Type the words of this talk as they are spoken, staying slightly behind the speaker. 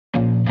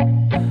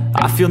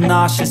feel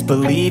nauseous,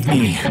 believe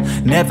me.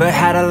 Never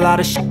had a lot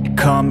of shit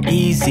come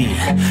easy.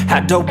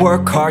 Had to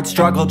work hard,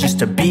 struggle just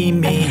to be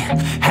me.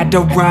 Had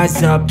to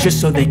rise up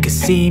just so they could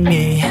see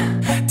me.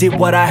 Did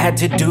what I had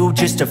to do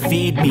just to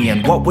feed me.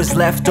 And what was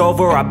left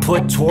over I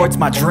put towards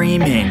my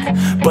dreaming.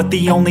 But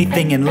the only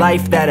thing in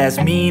life that has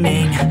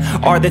meaning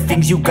are the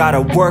things you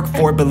gotta work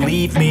for,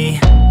 believe me.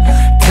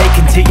 Take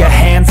into your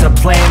hands a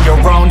plan. Your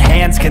own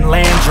hands can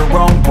land your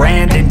own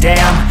brand. And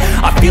damn,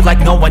 I feel like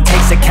no one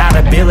takes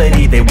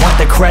accountability. They want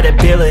the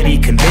credibility,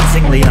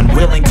 convincingly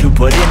unwilling to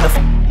put in the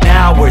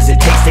hours it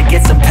takes to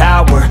get some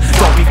power.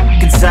 Don't be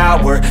f***ing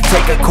sour,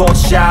 take a cold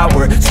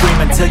shower. Scream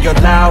until you're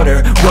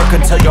louder, work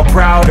until you're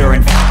prouder.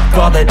 And f***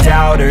 all the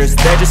doubters,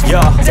 they're just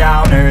your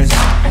downers.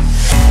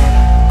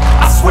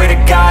 I swear to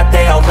God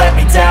they all let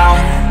me down.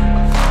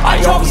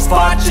 I always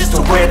fought just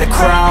to wear the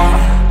crown.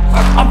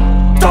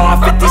 I'm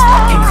off at these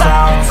fucking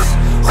clowns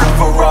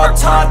who were all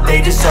taught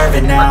they deserve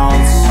an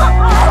ounce.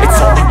 It's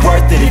only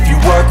worth it if you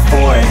work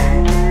for it.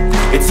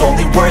 It's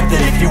only worth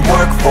it if you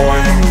work for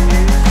it.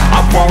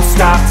 I won't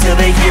stop till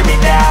they hear me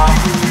now.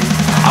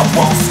 I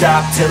won't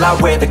stop till I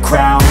wear the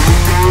crown.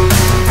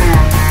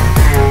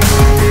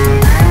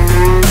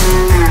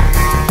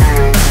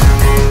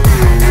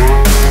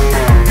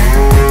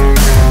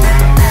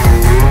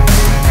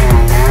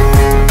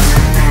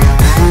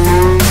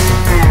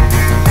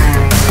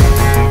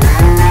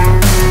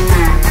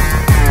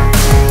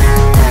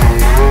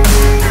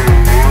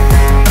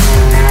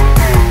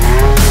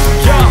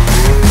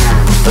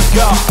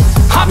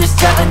 I'm just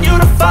telling you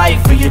to fight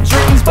for your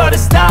dreams, but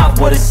it's not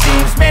what it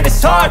seems. Man,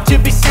 it's hard to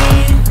be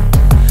seen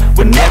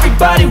when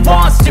everybody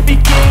wants to be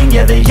king.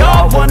 Yeah, they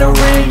all wanna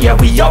ring, yeah,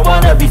 we all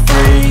wanna be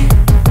free.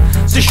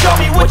 So show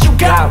me what you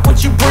got,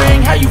 what you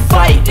bring, how you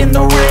fight in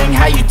the ring,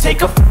 how you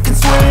take a fucking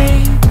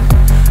swing.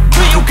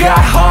 Do you got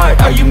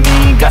heart, are you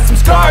mean? Got some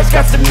scars,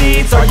 got some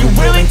needs, are you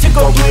willing to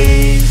go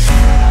bleed?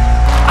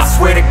 I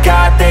swear to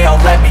God they all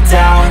let me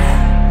down.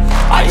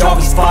 I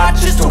always fought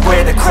just to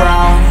wear the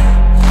crown.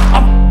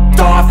 I'm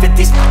off at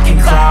these fucking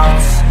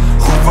clowns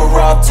who were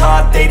all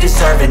taught they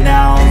deserve an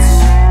ounce.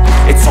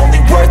 It's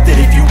only